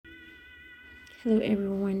Hello,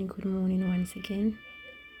 everyone. Good morning once again.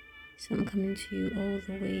 So, I'm coming to you all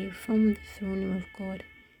the way from the throne room of God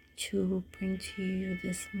to bring to you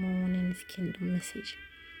this morning's kingdom message.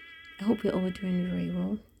 I hope you're all doing very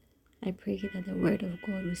well. I pray that the word of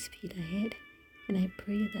God will speed ahead, and I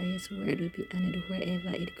pray that His word will be honored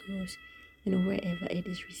wherever it goes and wherever it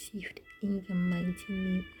is received. In the mighty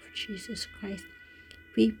name of Jesus Christ,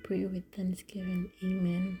 we pray with thanksgiving.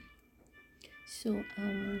 Amen. So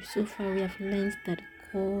far we have learned that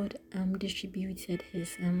God distributed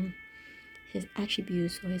his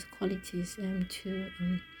attributes or his qualities to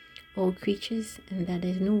all creatures, and that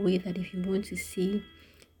there's no way that if you want to see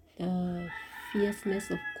the fierceness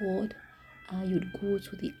of God, you'd go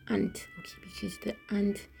to the ant, okay, because the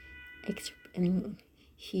ant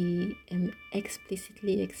he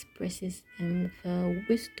explicitly expresses the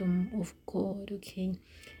wisdom of God, okay,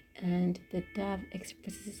 and the dove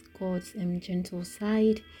expresses God's gentle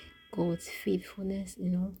side, God's faithfulness,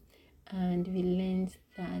 and we learned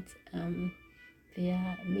that there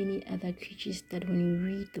are many other creatures that when you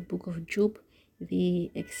read the book of Job,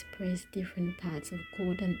 they express different parts of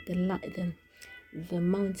God, and the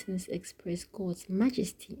mountains express God's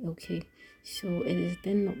majesty. Okay, so it is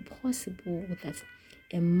then not possible that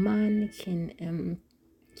a man can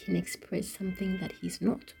express something that he's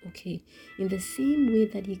not. Okay, in the same way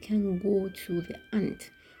that you can go to the ant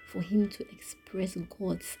for him to express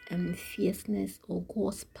God's fierceness or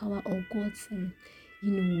God's power or God's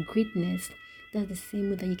greatness, that's the same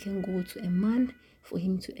way that you can go to a man for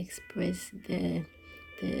him to express the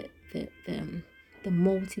the the, um, the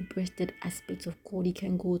multi-breasted aspects of God. You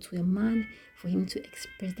can go to a man for him to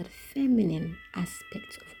express that feminine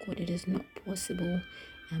aspect of God. It is not possible.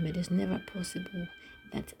 It is never possible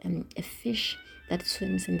that a fish that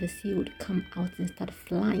swims in the sea would come out and start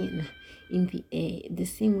flying in the air. The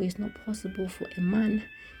same way it's not possible for a man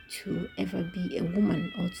to ever be a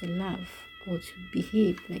woman or to love or to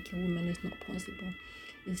behave like a woman. Is not possible.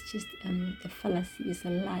 It's just a fallacy, it's a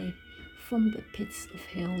lie from the pits of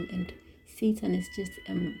hell, and Satan is just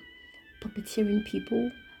puppeteering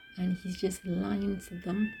people, and he's just lying to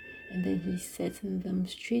them, and then he's setting them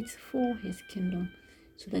straight for his kingdom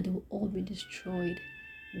so that they will all be destroyed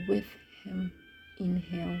with him in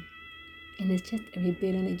hell. And it's just a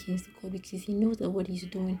rebellion against God, because he knows that what he's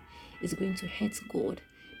doing is going to hurt God,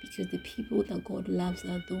 because the people that God loves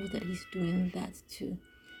are those that he's doing that to.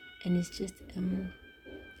 And it's just an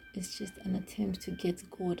attempt to get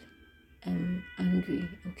God angry.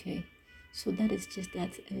 Okay, so that is just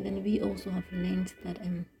that. And then we also have learned that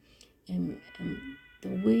the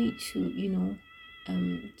way to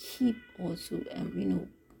keep or to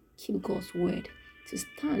keep God's word to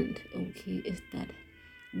stand, okay, is that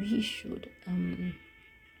we should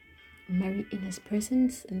marry in his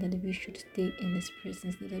presence, and that we should stay in his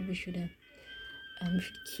presence, that we should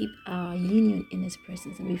keep our union in his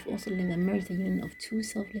presence. And we've also learned that marriage is a union of two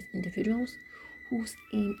selfless individuals whose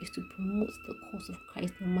aim is to promote the cause of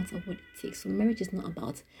Christ no matter what it takes. So marriage is not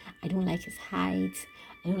about, I don't like his height,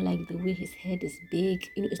 I don't like the way his head is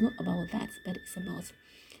big. It's not about that, but it's about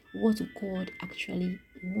what God actually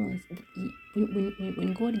wants.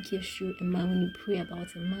 When God gives you a man, when you pray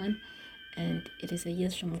about a man and it is a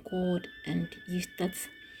yes from God, and you start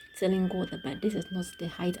telling God that, but this is not the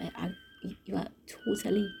height you are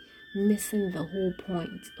totally missing the whole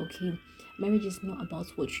point. Okay, marriage is not about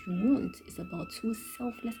what you want, it's about two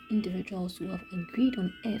selfless individuals who have agreed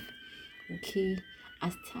on earth, okay,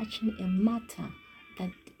 as touching a matter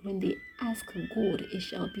that when they ask God, it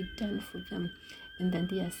shall be done for them. And then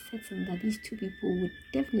they are certain that these two people would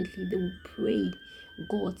definitely, they will pray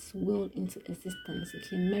God's will into existence.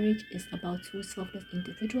 Okay, marriage is about two selfless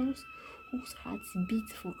individuals whose hearts beat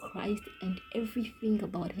for Christ and everything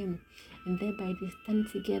about him, and thereby they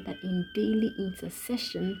stand together in daily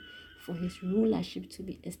intercession for his rulership to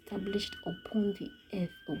be established upon the earth.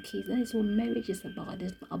 Okay, that is what marriage is about.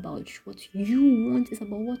 It's not about what you want, it's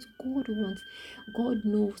about what God wants. God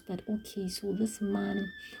knows that, okay, so this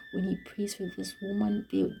man, when he prays for this woman,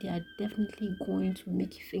 they are definitely going to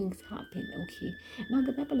make things happen. Okay, now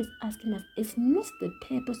the Bible is asking us, it's not the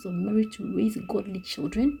purpose of marriage to raise godly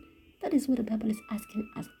children? That is what the Bible is asking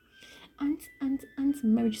us. And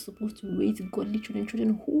marriage is supposed to raise godly children,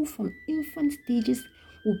 children who from infant stages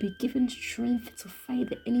will be given strength to fight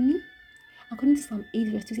the enemy. According to Psalm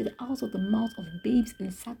 8 verse 2, says, out of the mouth of babes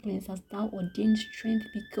and sucklings hast thou ordained strength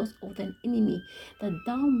because of thine enemy, that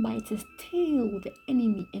thou mightest tell the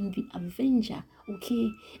enemy and the avenger.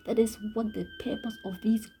 Okay, that is what the purpose of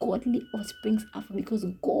these godly offsprings are for, because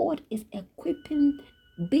God is equipping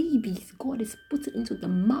babies. God is putting into the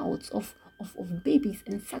mouths of of babies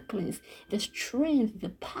and sucklings, the strength, the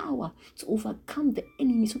power to overcome the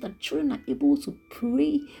enemy so that children are able to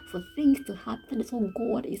pray for things to happen. That's what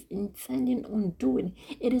God is intending on doing.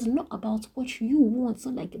 It is not about what you want. It's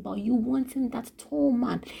not like about you wanting that tall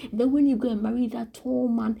man. Then when you go and marry that tall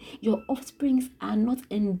man, your offsprings are not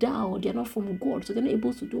endowed. They're not from God. So they're not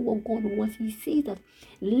able to do what God wants. He says that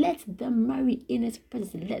let them marry in his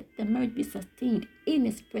presence. Let the marriage be sustained in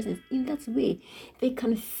his presence. In that way, they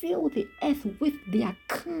can fill the earth with their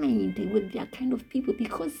kind of people,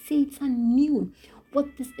 because Satan knew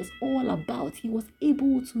what this is all about. He was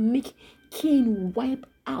able to make Cain wipe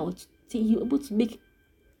out. See, he was able to make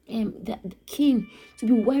the king to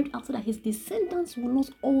be wiped out so that his descendants will not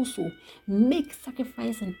also make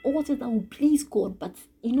sacrifice and altars that will please God. But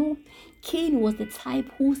Cain was the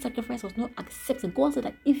type whose sacrifice was not accepted. God said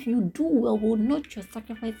that if you do well, will not your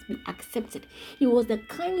sacrifice be accepted? He was the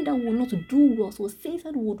kind that will not do well. So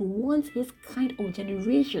Satan would want his kind of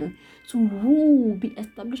generation to rule, be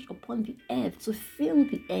established upon the earth, to fill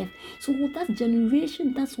the earth. So that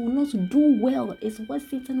generation that will not do well is what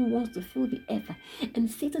Satan wants to fill the earth.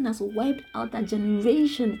 And Satan has wiped out that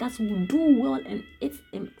generation that will do well and its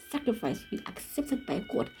sacrifice will be accepted by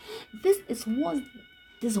God. This is what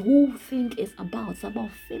this whole thing is about. It's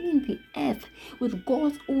about filling the earth with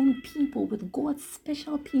God's own people, with God's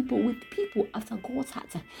special people, with people after God's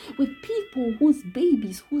heart, with people whose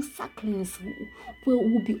babies, whose sucklings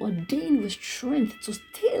will be ordained with strength to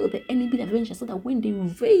steal the enemy avenger, so that when they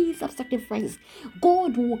raise up sacrifices,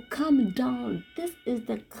 God will come down. This is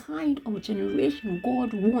the kind of generation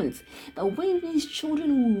God wants. That when these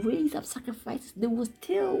children will raise up sacrifices, they will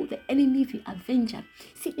steal the enemy, the avenger.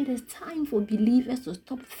 See, it is time for believers to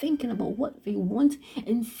stop thinking about what they want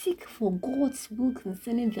and seek for God's will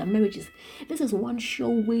concerning their marriages. This is one sure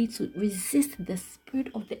way to resist the spirit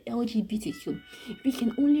of the LGBTQ. We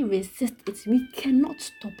can only resist it. We cannot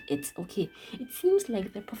stop it. Okay. It seems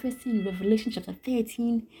like the prophecy in Revelation chapter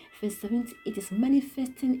 13, verse 7 to 8 is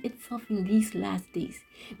manifesting itself in these last days.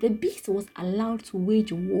 The beast was allowed to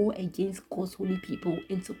wage war against God's holy people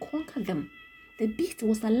and to conquer them. The beast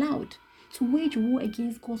was allowed to wage war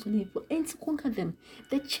against God's holy people and to conquer them.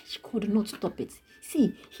 The church could not stop it.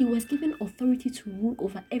 See, he was given authority to rule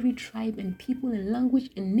over every tribe and people and language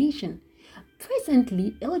and nation.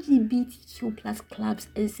 Presently, LGBTQ plus clubs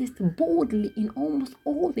exist boldly in almost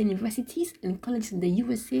all the universities and colleges in the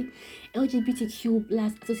USA. LGBTQ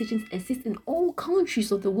plus associations exist in all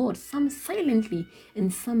countries of the world, some silently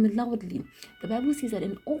and some loudly. The Bible says that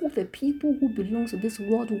in all the people who belong to this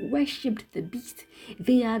world worshipped the beast.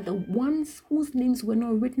 They are the ones whose names were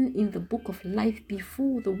not written in the book of life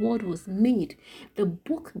before the world was made, the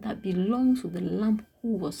book that belongs to the Lamb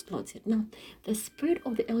who was slaughtered. Now, the spirit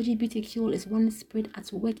of the LGBTQ is one spirit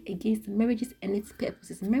at work against marriages and its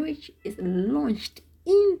purposes. Marriage is launched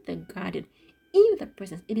in the garden, in the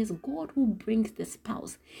presence. It is God who brings the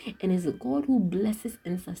spouse, and it is God who blesses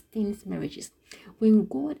and sustains marriages. When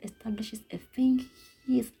God establishes a thing,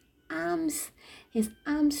 his arms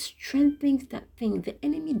strengthens that thing. The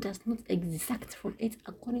enemy does not exact from it,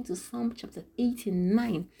 according to Psalm chapter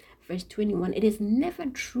 89 verse 21. It is never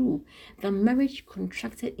true that marriage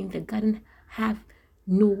contracted in the garden have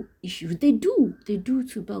no issues. They do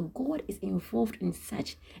too, but God is involved in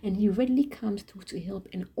such, and he readily comes through to help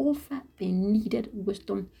and offer the needed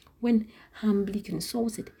wisdom when humbly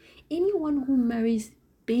consulted. Anyone who marries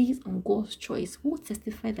based on God's choice will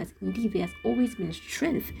testify that indeed there has always been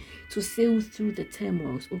strength to sail through the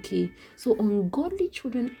turmoils. Okay, so ungodly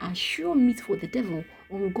children are sure meat for the devil.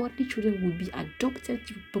 Ungodly children will be adopted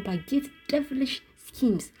to propagate devilish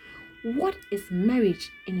schemes. What is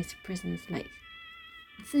marriage in its presence like?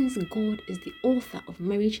 Since God is the author of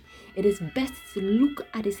marriage, it is best to look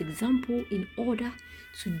at his example in order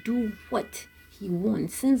to do what he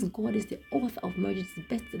wants. Since God is the author of marriage, it's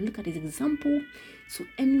best to look at his example to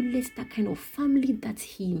emulate that kind of family that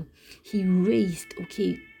he raised.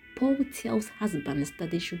 Okay, Paul tells husbands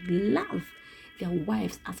that they should love their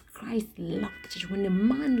wives as Christ loved the church. When a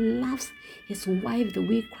man loves his wife the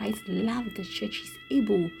way Christ loved the church, he's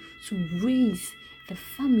able to raise the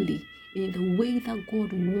family in the way that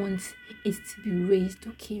God wants it to be raised.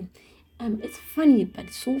 Okay. It's funny,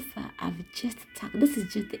 but so far I've just this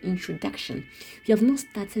is just the introduction. We have not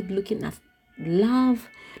started looking at love,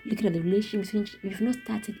 looking at the relationship. We've not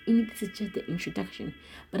started any. This is just the introduction.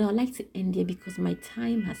 But I would like to end here because my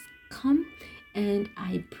time has come, And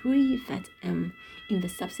I pray that in the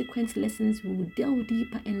subsequent lessons we will delve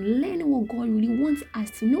deeper and learn what God really wants us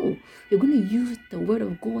to know. We're going to use the word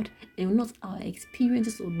of God and not our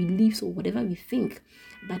experiences or beliefs or whatever we think,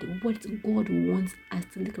 but what God wants us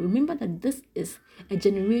to look at. Remember that this is a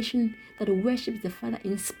generation that worships the Father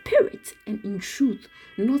in spirit and in truth,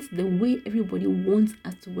 not the way everybody wants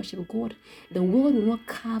us to worship God. The world will not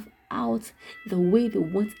carve out the way they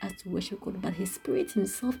want us to worship God, but His Spirit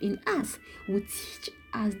Himself in us will teach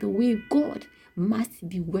us the way God must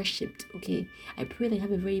be worshipped. Okay, I pray that you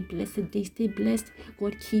have a very blessed day. Stay blessed.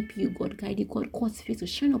 God keep you. God guide you. God cause His face to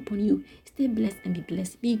shine upon you. Stay blessed and be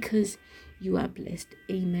blessed because you are blessed.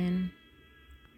 Amen.